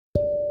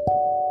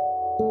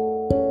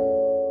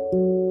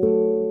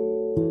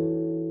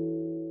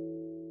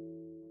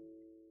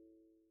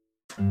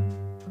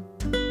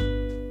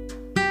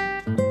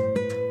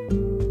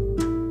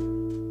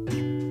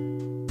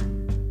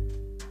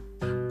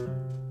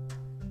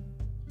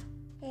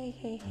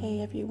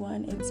Hey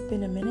everyone, it's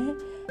been a minute.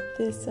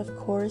 This, of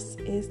course,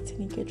 is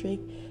Tanika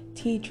Drake,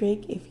 T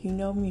Drake. If you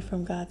know me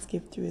from God's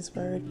gift through His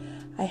Word,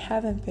 I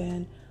haven't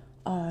been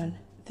on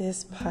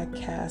this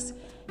podcast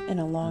in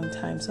a long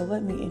time, so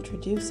let me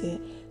introduce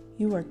it.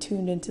 You are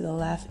tuned into the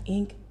Laugh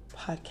Inc.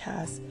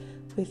 podcast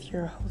with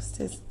your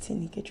hostess,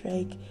 Tanika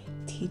Drake,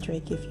 T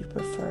Drake if you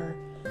prefer.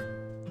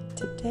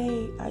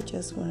 Today, I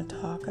just want to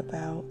talk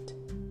about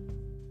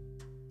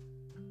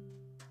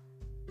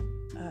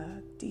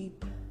a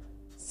deep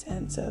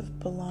sense of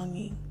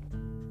belonging.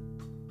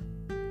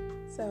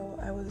 So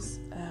I was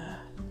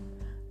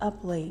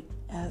up late,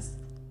 as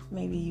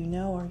maybe you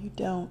know or you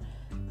don't,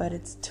 but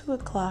it's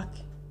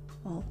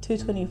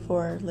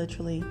 2:24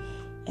 literally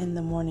in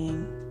the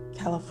morning,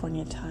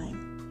 California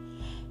time.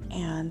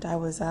 And I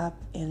was up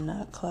in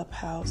a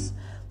clubhouse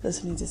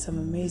listening to some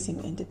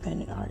amazing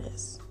independent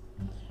artists.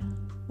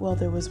 Well,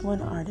 there was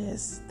one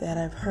artist that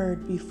I've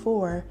heard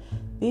before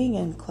being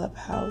in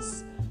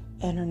Clubhouse,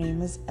 and her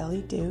name is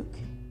Ellie Duke,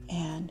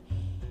 and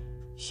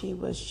she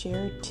was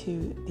shared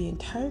to the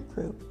entire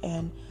group,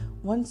 and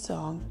one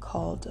song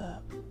called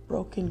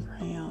Broken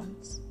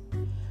Crayons.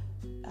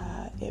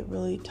 It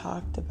really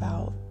talked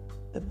about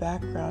the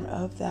background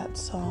of that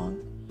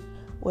song,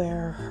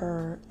 where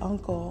her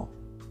uncle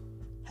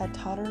had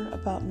taught her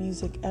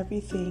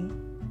everything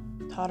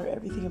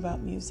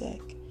about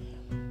music,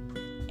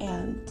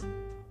 and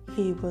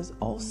he was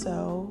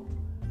also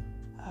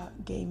a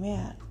gay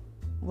man.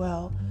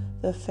 Well,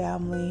 the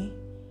family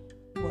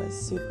was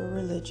super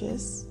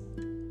religious,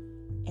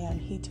 and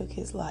he took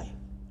his life.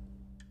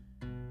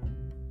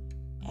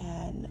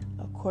 And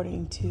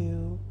according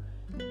to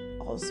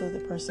also the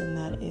person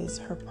that is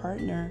her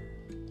partner,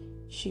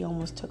 she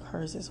almost took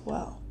hers as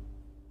well.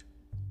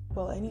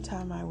 Well,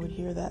 anytime I would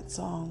hear that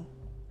song,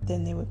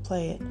 then they would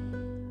play it,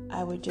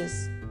 I would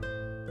just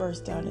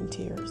burst out in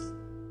tears.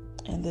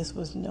 And this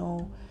was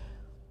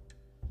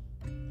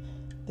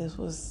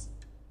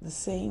the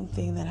same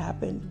thing that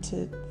happened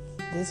to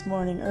this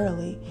morning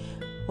early,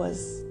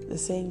 was the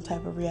same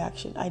type of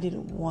reaction. I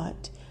didn't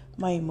want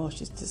my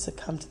emotions to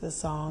succumb to the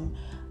song.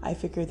 I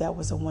figured that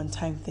was a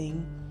one-time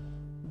thing,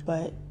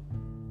 but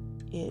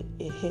it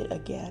hit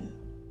again.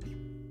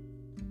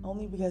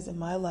 Only because in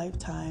my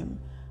lifetime,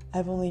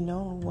 I've only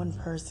known one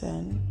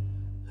person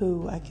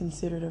who I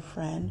considered a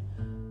friend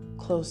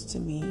close to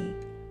me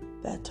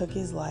that took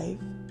his life,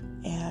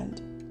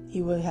 and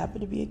he would happen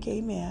to be a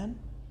gay man,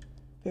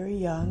 very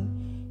young.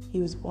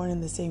 He was born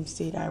in the same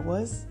state I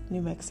was,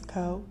 New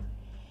Mexico.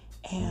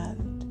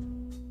 And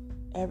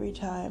every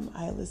time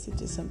I listen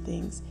to some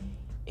things,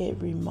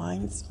 it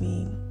reminds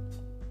me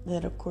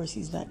that, of course,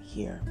 he's not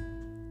here.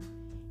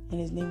 And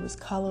his name was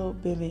Carlo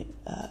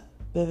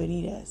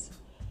Benavides.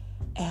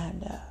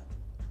 And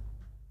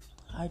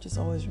I just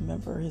always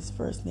remember his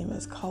first name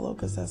as Carlo,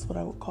 because that's what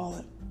I would call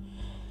him.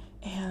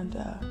 And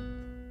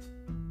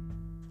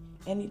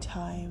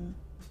anytime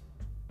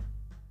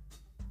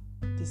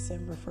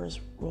December 1st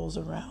rolls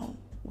around,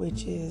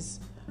 which is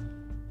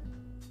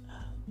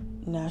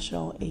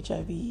National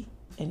HIV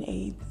and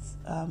AIDS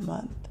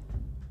month,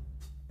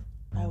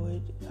 I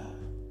would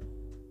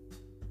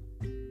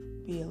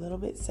be a little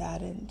bit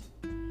saddened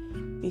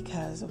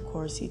because, of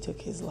course, he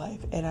took his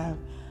life, and I'm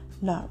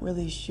not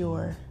really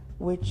sure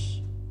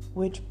which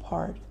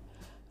part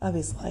of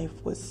his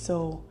life was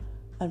so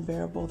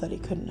unbearable that he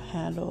couldn't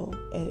handle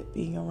it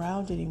being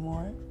around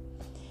anymore.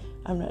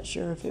 I'm not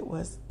sure if it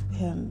was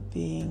him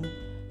being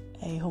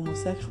a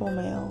homosexual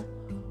male,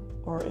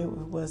 or it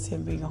was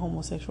him being a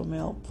homosexual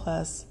male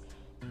plus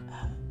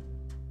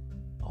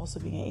also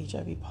being an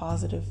HIV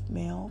positive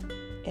male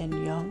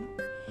and young.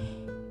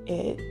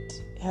 It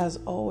has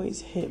always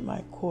hit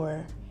my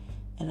core,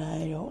 and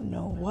I don't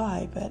know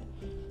why, but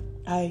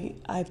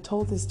I've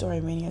told this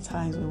story many a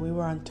times when we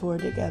were on tour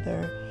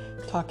together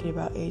talking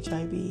about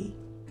HIV,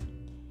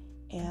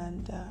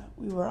 and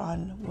we were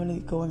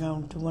going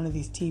on to one of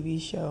these TV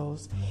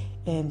shows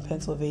in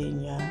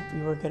Pennsylvania.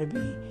 We were going to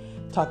be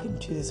talking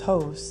to this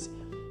host,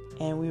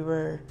 and we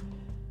were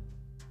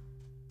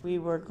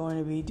going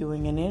to be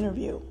doing an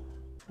interview.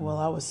 Well,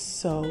 I was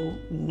so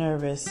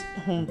nervous.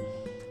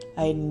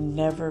 I'd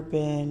never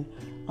been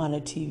on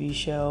a TV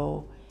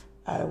show.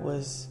 I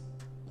was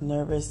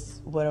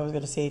nervous what I was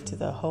going to say to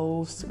the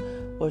host,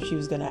 what she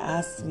was going to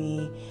ask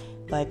me,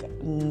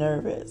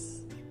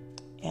 nervous.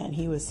 And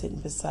he was sitting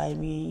beside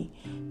me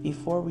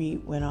before we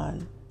went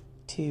on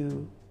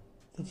to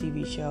the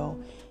TV show,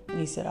 and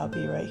he said, "I'll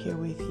be right here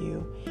with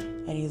you."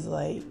 And he's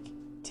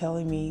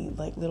telling me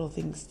little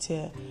things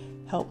to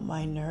help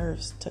my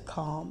nerves to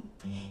calm.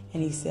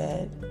 And he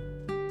said,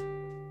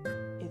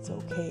 "It's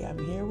okay, I'm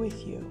here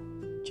with you.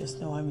 Just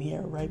know I'm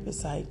here right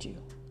beside you."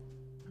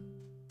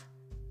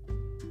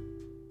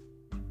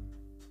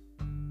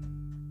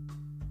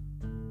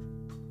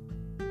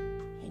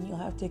 And you'll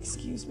have to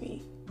excuse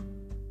me,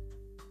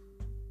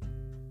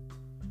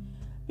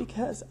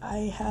 because I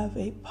have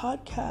a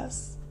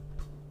podcast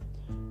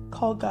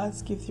called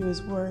God's Gift Through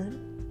His Word,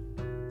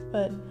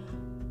 but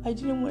I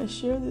didn't want to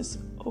share this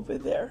over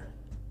there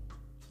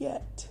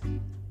yet.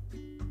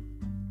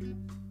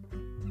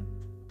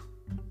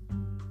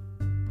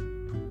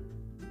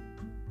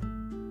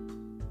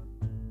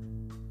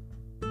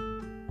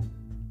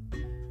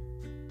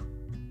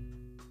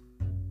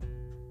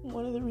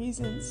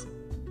 reasons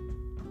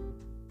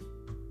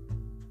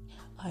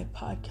I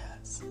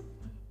podcast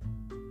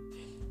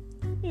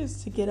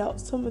is to get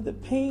out some of the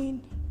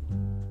pain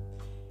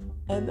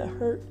and the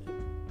hurt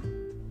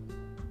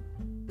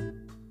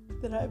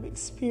that I've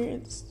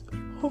experienced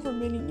over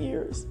many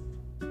years.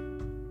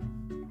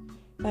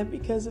 And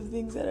because of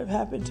things that have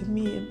happened to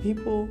me and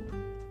people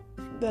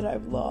that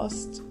I've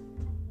lost,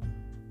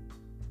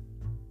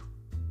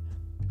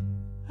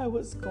 I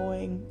was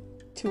going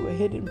to a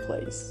hidden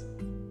place,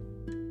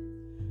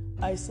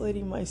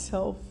 isolating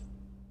myself,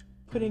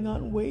 putting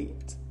on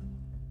weight.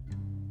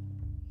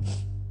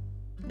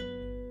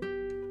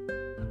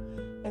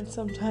 And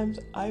sometimes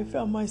I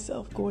found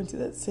myself going to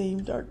that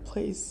same dark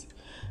place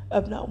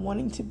of not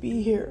wanting to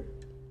be here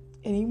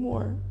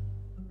anymore.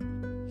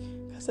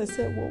 Because I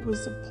said, what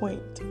was the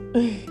point?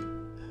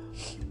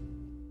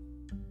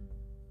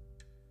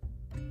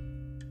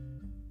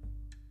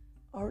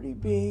 Already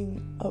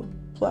being a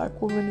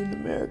black woman in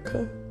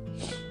America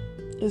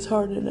is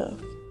hard enough.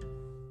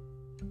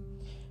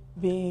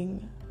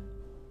 Being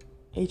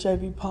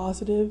HIV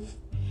positive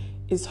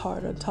is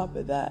hard on top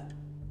of that.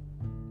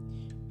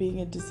 Being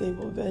a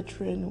disabled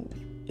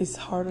veteran is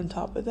hard on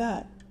top of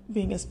that.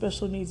 Being a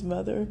special needs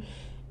mother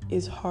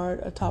is hard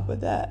on top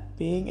of that.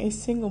 Being a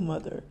single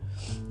mother,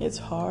 it's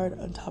hard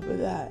on top of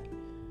that.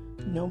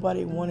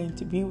 Nobody wanting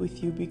to be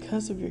with you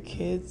because of your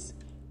kids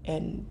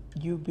and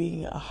you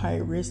being a high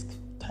risk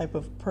type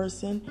of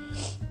person,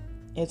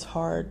 it's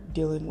hard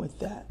dealing with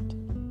that.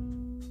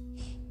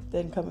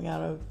 Then coming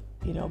out of,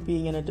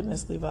 being in a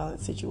domestically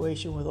violent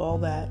situation with all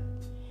that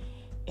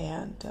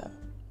and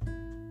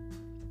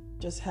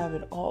just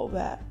having all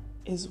that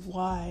is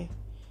why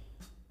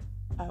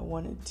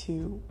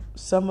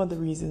some of the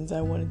reasons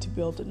I wanted to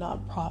build a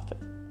nonprofit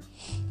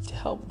to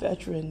help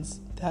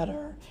veterans that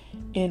are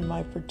in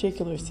my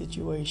particular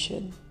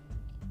situation.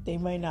 They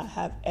might not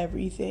have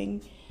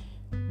everything,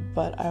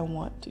 but I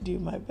want to do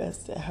my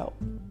best to help.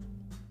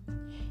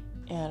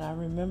 And I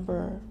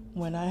remember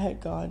when I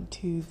had gone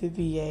to the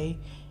VA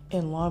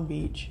in Long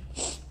Beach,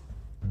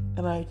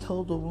 and I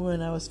told the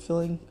woman I was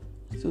feeling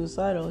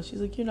suicidal.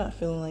 She's like, "You're not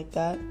feeling like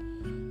that."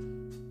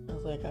 I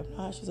was like, "I'm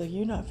not." She's like,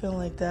 "You're not feeling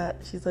like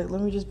that." She's like, "Let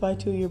me just buy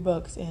 2 of your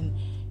books, and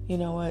you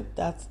know what?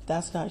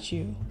 That's not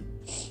you."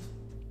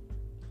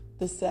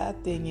 The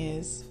sad thing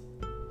is,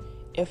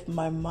 if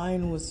my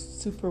mind was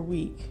super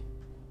weak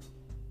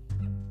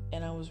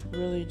and I was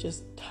really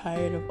just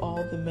tired of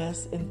all the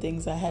mess and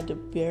things I had to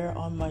bear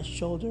on my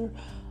shoulder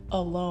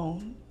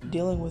alone,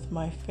 dealing with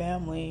my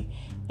family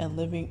and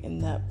living in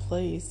that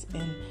place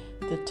and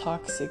the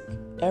toxic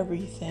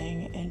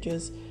everything, and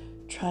just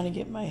trying to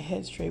get my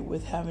head straight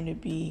with having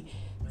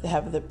to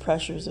have the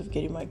pressures of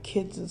getting my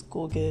kids in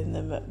school, getting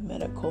them at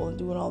medical, and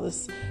doing all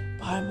this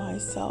by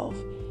myself.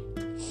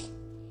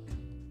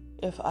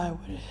 If I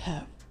would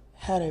have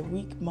had a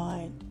weak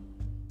mind,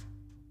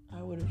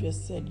 I would have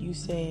just said, "You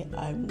say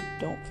I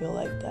don't feel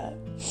like that,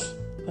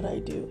 but I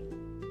do."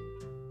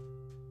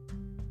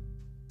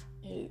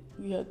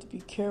 We have to be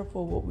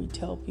careful what we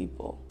tell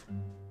people.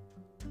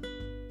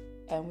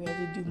 And we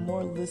have to do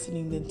more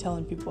listening than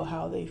telling people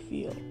how they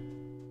feel.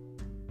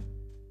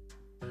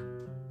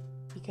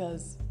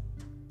 Because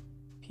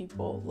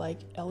people like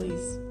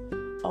Ellie's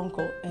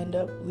uncle end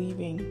up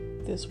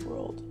leaving this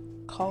world.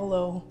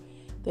 Kahlo,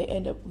 they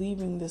end up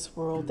leaving this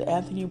world. The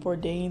Anthony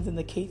Bourdains and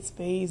the Kate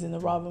Spades and the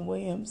Robin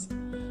Williams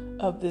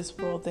of this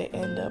world, they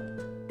end up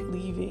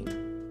leaving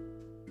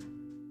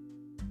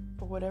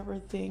for whatever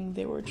thing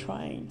they were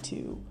trying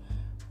to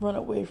run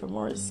away from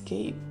or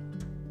escape.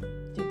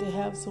 Did they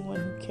have someone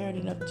who cared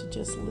enough to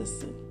just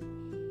listen,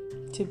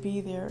 to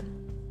be there?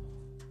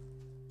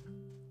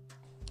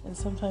 And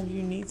sometimes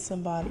you need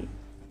somebody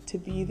to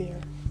be there.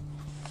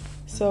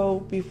 So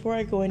before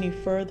I go any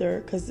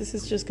further, because this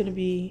is just going to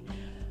be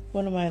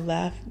one of my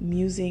laugh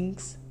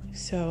musings,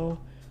 so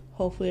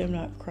hopefully I'm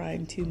not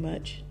crying too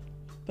much.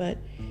 But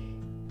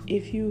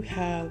if you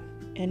have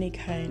any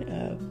kind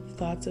of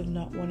thoughts of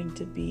not wanting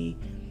to be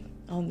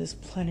on this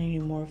planet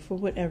anymore for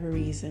whatever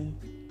reason,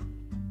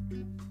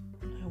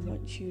 I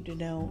want you to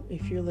know,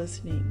 if you're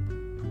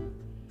listening,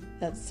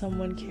 that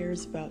someone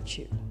cares about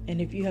you. And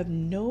if you have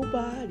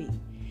nobody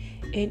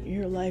in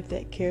your life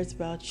that cares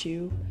about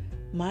you,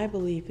 my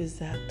belief is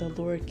that the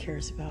Lord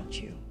cares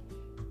about you.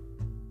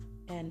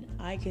 And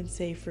I can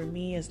say for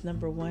me, as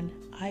number one,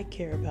 I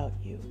care about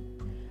you.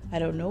 I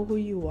don't know who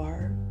you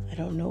are. I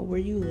don't know where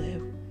you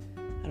live.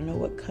 I don't know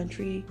what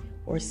country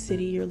or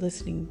city you're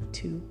listening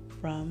to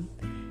from.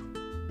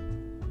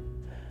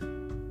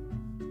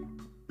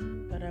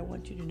 But I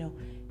want you to know,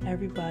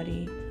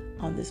 everybody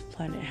on this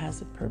planet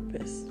has a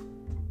purpose.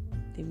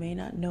 They may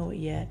not know it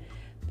yet,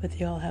 but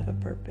they all have a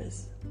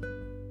purpose.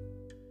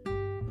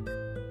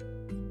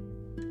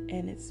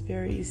 And it's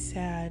very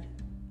sad,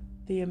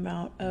 the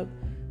amount of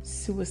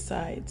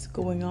suicides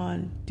going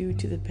on due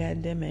to the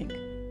pandemic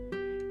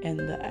and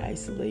the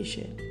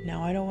isolation.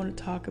 Now, I don't want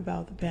to talk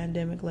about the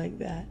pandemic like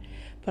that,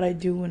 but I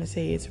do want to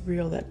say it's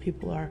real that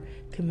people are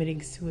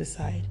committing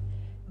suicide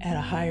at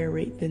a higher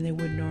rate than they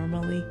would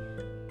normally,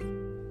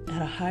 at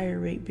at a higher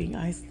rate, being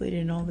isolated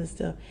and all this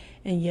stuff.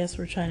 And yes,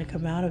 we're trying to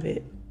come out of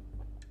it.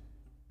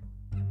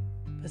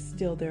 But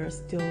still, there are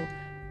still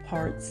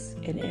parts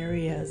and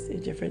areas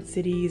in different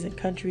cities and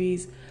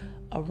countries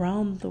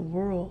around the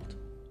world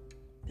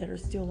that are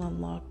still on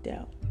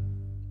lockdown.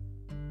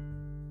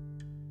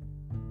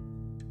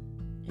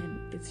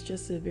 And it's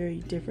just a very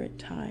different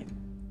time.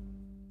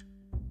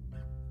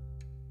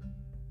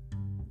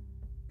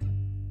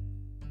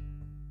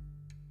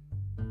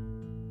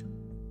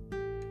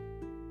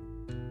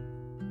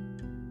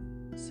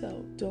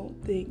 So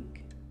don't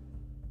think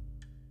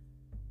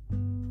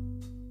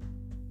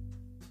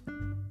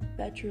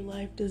that your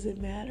life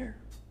doesn't matter.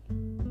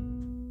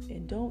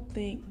 And don't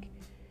think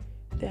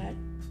that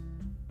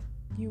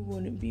you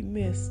wouldn't be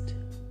missed,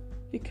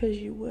 because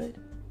you would.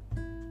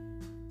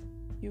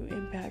 You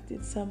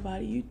impacted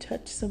somebody. You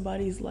touched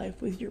somebody's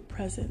life with your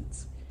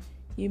presence.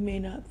 You may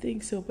not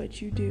think so,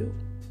 but you do.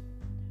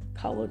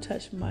 Kahlo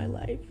touched my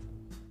life.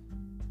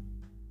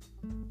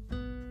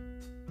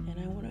 And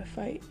I want to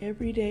fight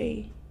every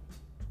day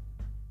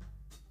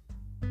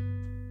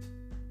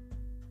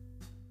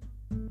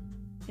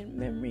in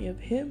memory of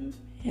him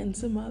and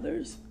some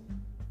others.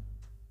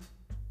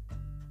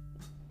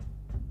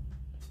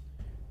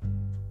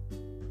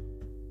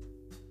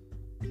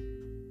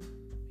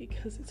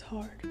 Because it's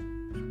hard.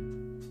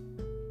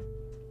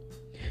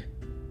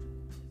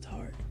 It's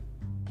hard.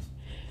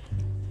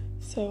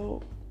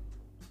 So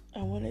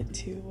I wanted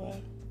to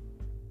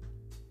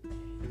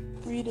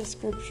read a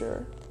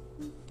scripture,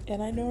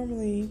 and I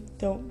normally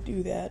don't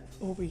do that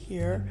over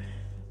here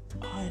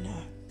on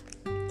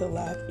the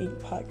Laugh Inc.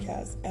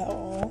 podcast at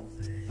all,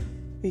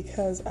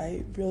 because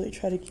I really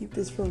try to keep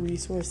this for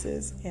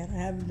resources, and I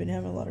haven't been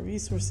having a lot of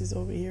resources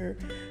over here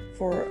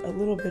for a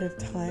little bit of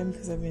time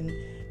because I've been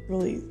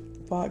really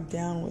bogged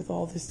down with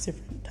all this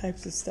different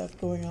types of stuff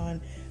going on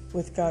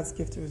with God's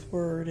gift of His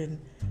Word, and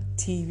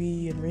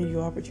TV and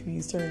radio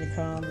opportunities starting to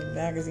come, and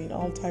magazine,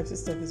 all types of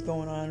stuff is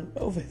going on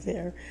over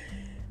there.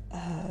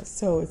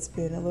 So it's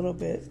been a little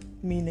bit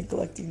me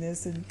neglecting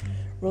this and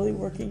really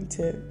working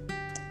to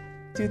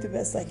do the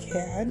best I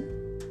can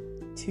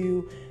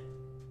to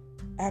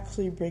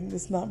actually bring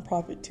this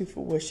nonprofit to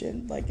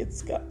fruition. Like,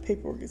 it's got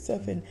paperwork and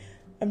stuff, and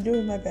I'm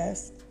doing my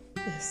best.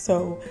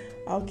 So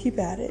I'll keep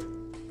at it.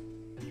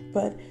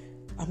 But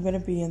I'm going to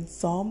be in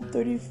Psalm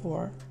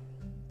 34,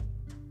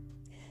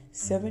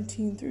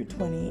 17 through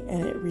 20,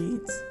 and it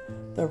reads,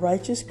 "The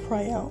righteous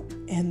cry out,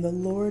 and the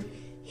Lord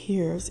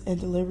hears and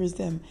delivers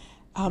them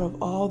out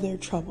of all their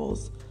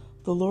troubles.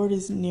 The Lord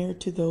is near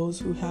to those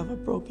who have a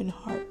broken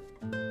heart,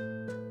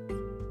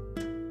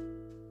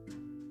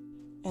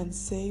 and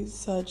saves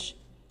such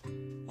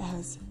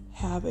as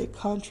have a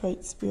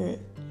contrite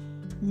spirit.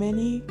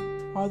 Many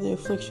are the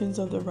afflictions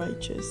of the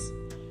righteous,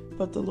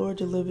 but the Lord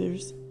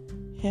delivers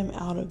him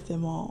out of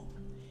them all.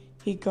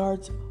 He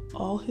guards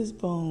all his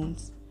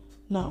bones,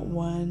 not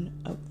one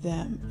of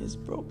them is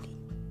broken."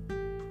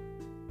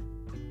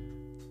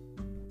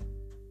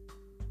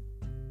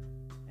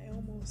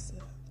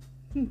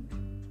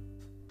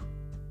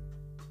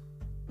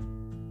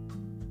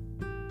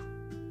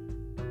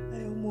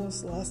 I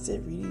almost lost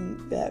it reading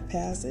that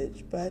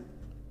passage, but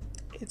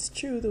it's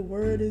true. The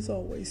word is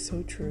always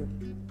so true.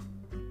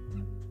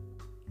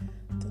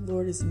 The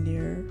Lord is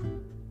near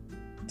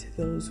to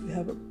those who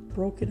have a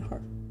broken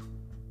heart,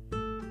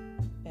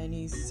 and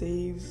He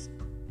saves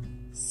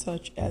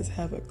such as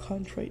have a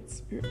contrite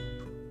spirit.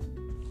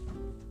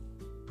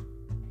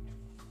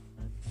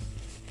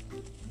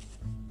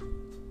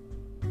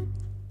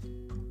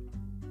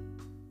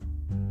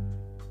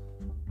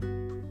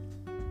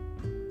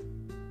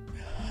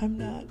 I'm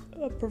not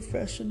a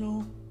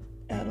professional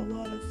at a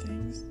lot of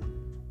things,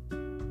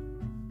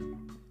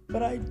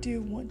 but I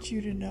do want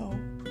you to know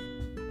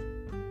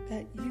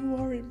that you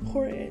are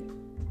important.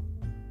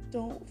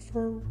 Don't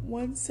for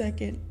 1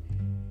 second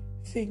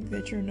think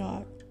that you're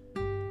not.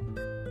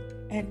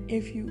 And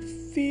if you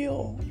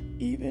feel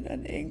even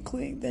an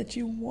inkling that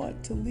you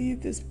want to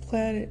leave this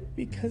planet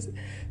because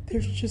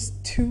there's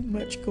just too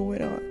much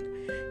going on,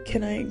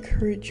 can I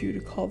encourage you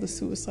to call the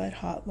suicide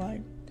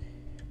hotline?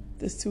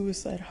 The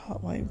suicide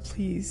hotline,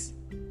 please.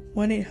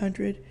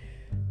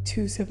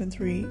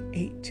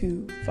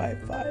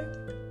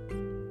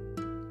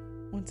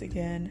 1-800-273-8255. Once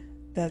again,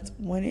 that's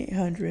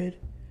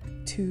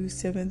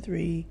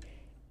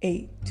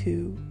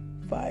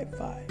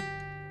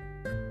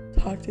 1-800-273-8255.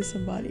 Talk to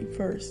somebody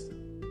first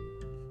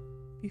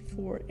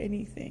before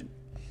anything,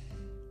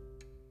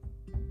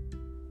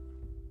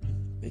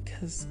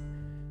 because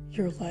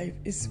your life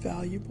is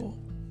valuable.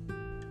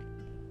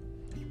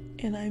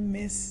 And I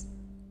miss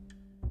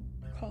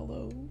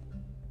Kahlo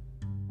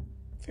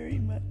very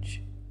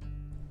much.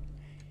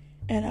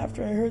 And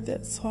after I heard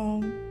that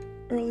song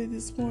early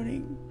this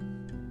morning,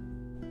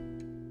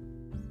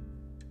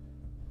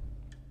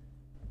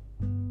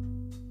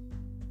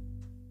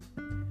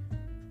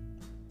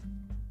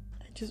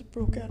 I just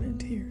broke out in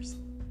tears.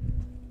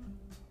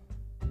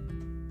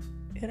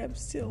 And I'm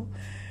still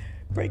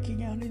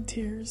breaking out in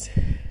tears.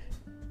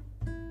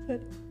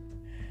 But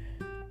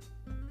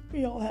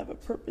We all have a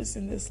purpose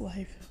in this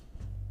life.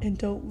 And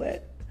don't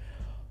let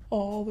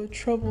all the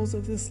troubles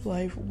of this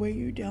life weigh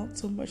you down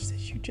so much that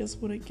you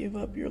just want to give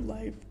up your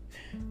life.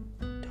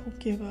 Don't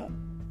give up.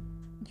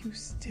 You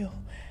still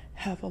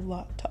have a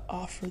lot to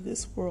offer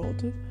this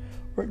world,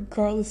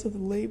 regardless of the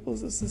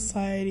labels of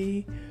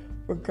society,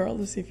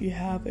 regardless if you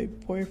have a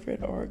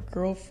boyfriend or a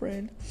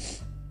girlfriend,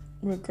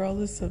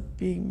 regardless of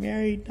being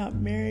married, not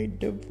married,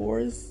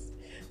 divorced,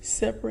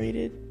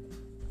 separated,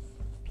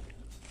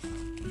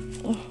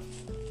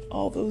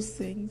 all those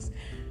things.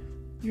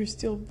 You're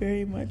still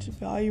very much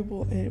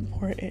valuable and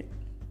important.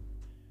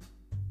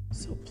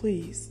 So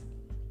please,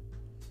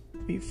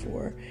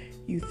 before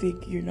you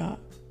think you're not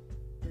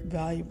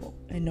valuable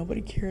and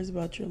nobody cares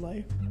about your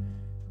life,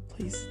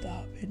 please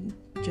stop and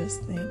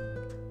just think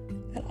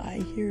that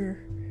I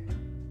hear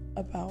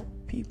about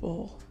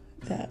people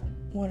that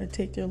want to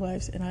take their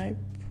lives, and I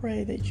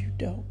pray that you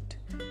don't.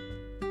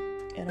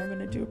 And I'm going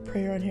to do a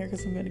prayer on here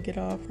because I'm going to get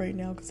off right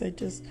now because I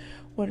just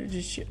wanted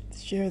to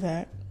share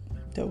that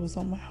was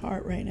on my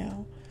heart right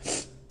now.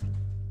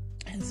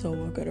 And so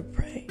we're going to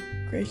pray.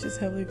 Gracious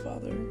Heavenly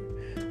Father,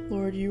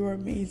 Lord, you are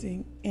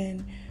amazing,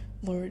 and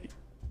Lord,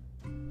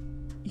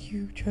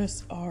 you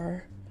just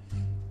are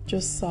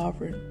just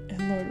sovereign.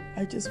 And Lord,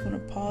 I just want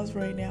to pause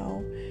right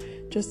now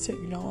just to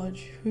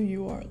acknowledge who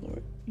you are,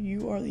 Lord.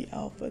 You are the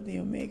Alpha, the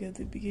Omega,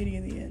 the beginning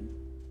and the end.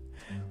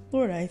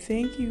 Lord, I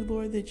thank you,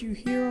 Lord, that you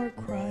hear our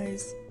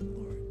cries.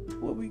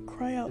 Lord, when we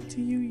cry out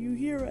to you, you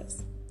hear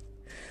us.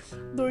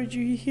 Lord,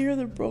 you hear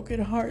the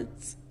broken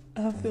hearts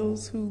of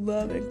those who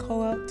love and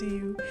call out to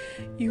you.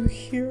 You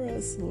hear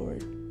us,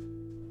 Lord.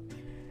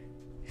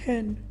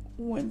 And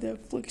when the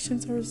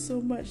afflictions are so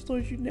much,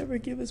 Lord, you never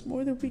give us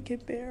more than we can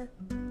bear.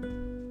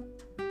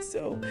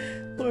 So,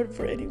 Lord,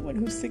 for anyone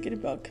who's thinking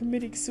about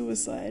committing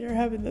suicide or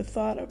having the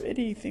thought of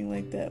anything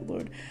like that,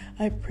 Lord,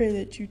 I pray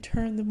that you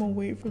turn them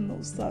away from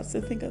those thoughts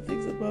to think of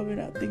things above and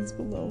not things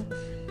below.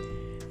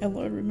 And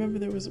Lord, remember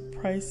there was a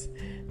price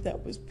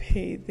that was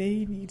paid.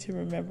 They need to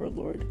remember,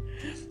 Lord,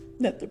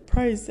 that the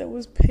price that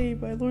was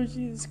paid by Lord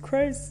Jesus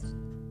Christ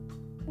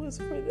was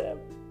for them.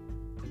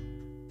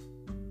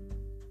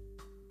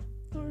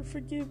 Lord,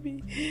 forgive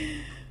me.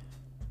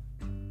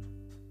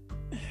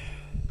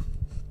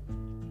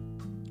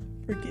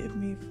 Forgive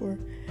me for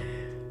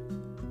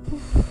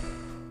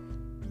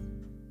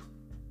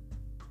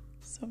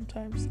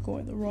sometimes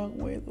going the wrong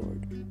way,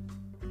 Lord.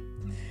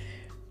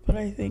 But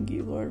I thank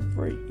you, Lord,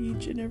 for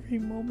each and every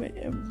moment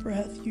and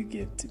breath you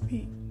give to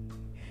me.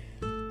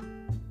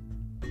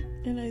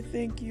 And I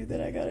thank you that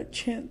I got a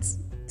chance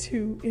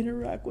to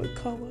interact with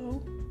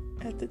Kalo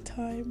at the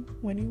time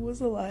when he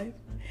was alive.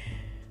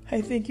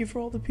 I thank you for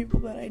all the people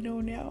that I know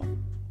now.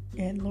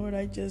 And Lord,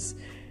 I just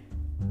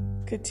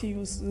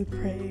continuously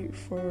pray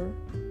for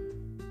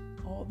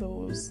all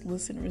those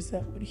listeners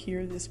that would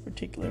hear this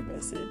particular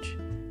message.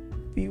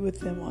 Be with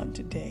them on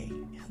today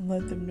and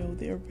let them know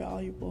they're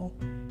valuable.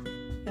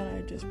 And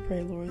I just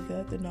pray, Lord,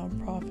 that the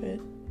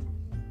nonprofit,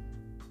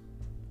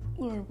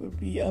 Lord, would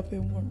be up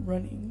and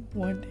running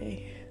one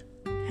day.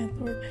 And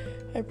Lord,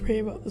 I pray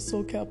about the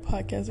SoCal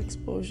podcast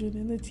explosion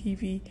and the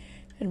TV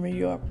and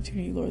radio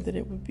opportunity, Lord, that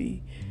it would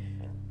be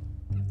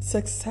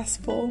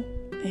successful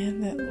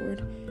and that,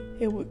 Lord,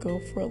 it would go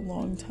for a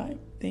long time.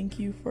 Thank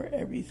you for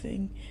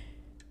everything,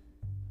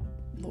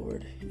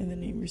 Lord. In the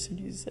name of your Son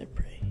Jesus, I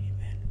pray.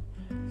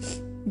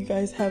 Amen. You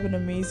guys have an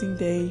amazing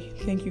day.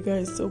 Thank you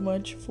guys so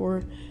much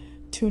for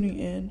tuning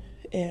in,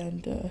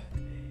 and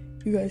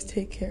you guys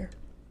take care.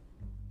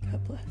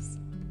 God bless.